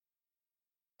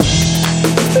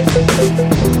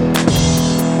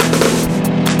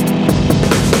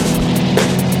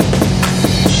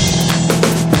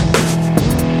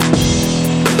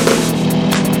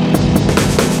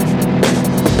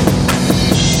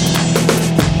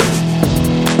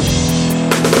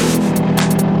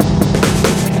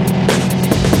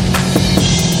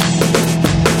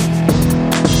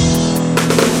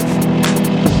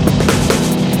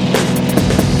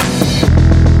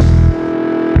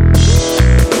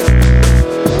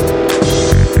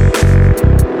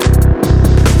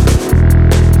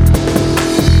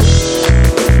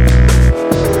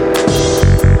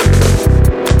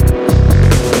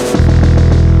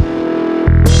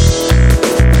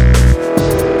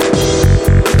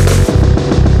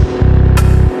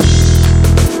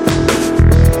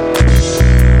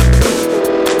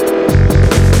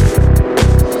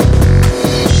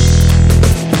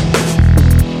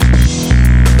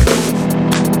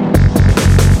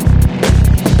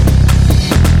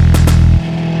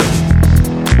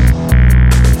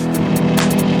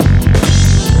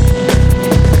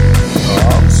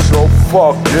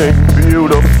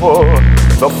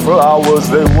flowers,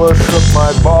 they worship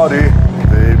my body,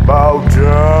 they bow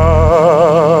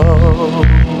down.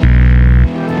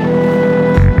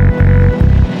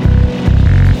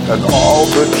 And all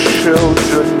the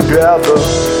children gather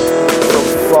from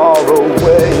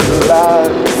faraway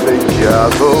lands, they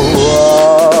gather round.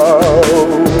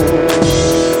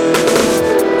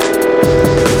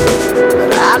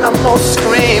 And animals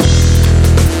scream.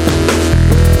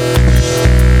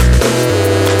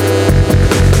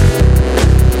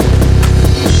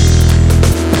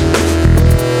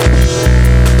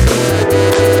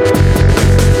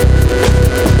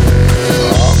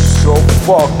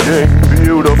 Fucking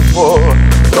beautiful.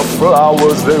 The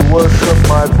flowers, they worship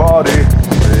my body,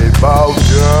 they bow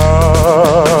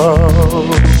down.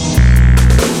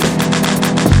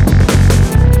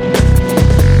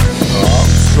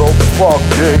 I'm so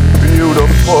fucking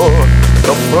beautiful.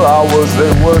 The flowers,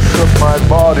 they worship my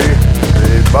body,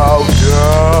 they bow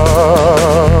down.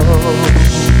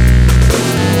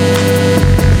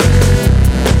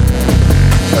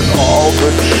 And all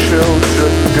the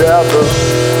children gather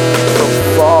from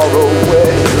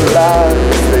faraway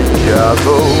lands, they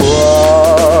gather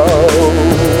round.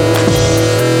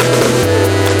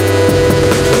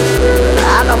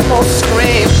 Animals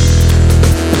scream,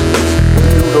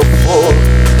 beautiful.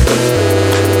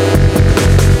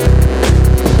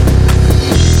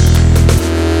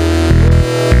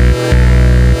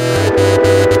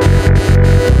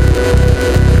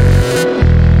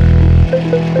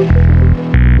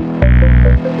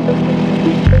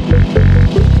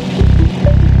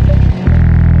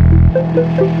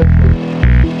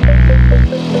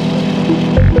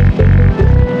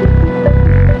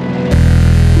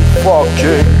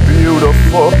 Fucking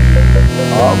beautiful.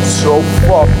 I'm so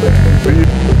fucking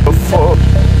beautiful,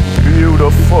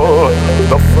 beautiful.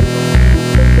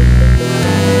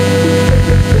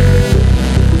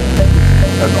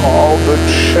 And all the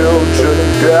children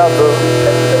gather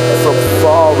from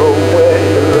faraway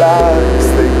lands,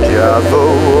 they gather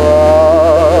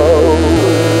round.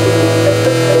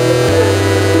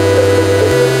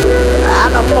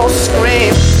 Animals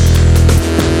scream.